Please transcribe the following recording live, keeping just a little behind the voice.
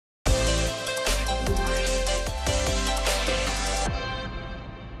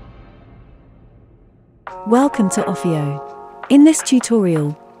Welcome to OFFEO. In this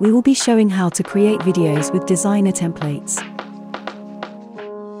tutorial, we will be showing how to create videos with designer templates.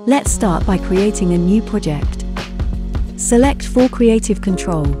 Let's start by creating a new project. Select For Creative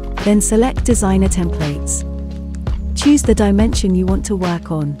Control, then select Designer Templates. Choose the dimension you want to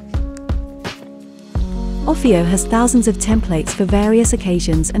work on. OFFEO has thousands of templates for various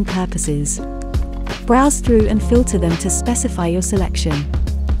occasions and purposes. Browse through and filter them to specify your selection.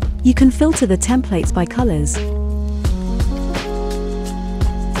 You can filter the templates by colors,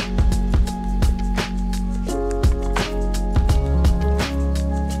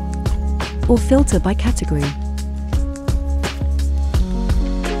 or filter by category.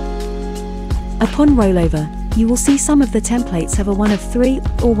 Upon rollover, you will see some of the templates have a 1 of 3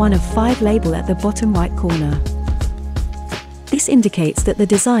 or 1 of 5 label at the bottom right corner. This indicates that the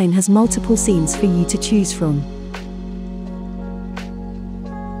design has multiple scenes for you to choose from.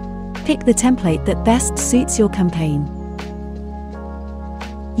 Pick the template that best suits your campaign.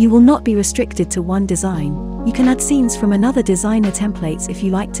 You will not be restricted to one design. You can add scenes from another designer templates if you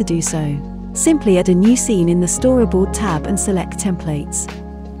like to do so. Simply add a new scene in the Storyboard tab and select Templates.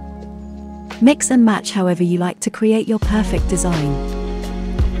 Mix and match however you like to create your perfect design.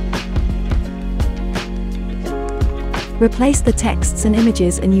 Replace the texts and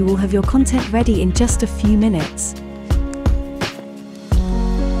images and you will have your content ready in just a few minutes.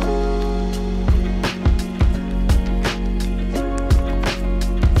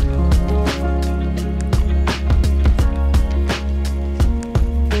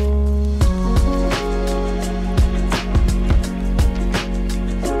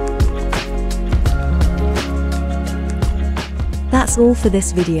 That's all for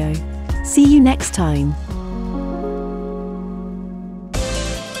this video. See you next time.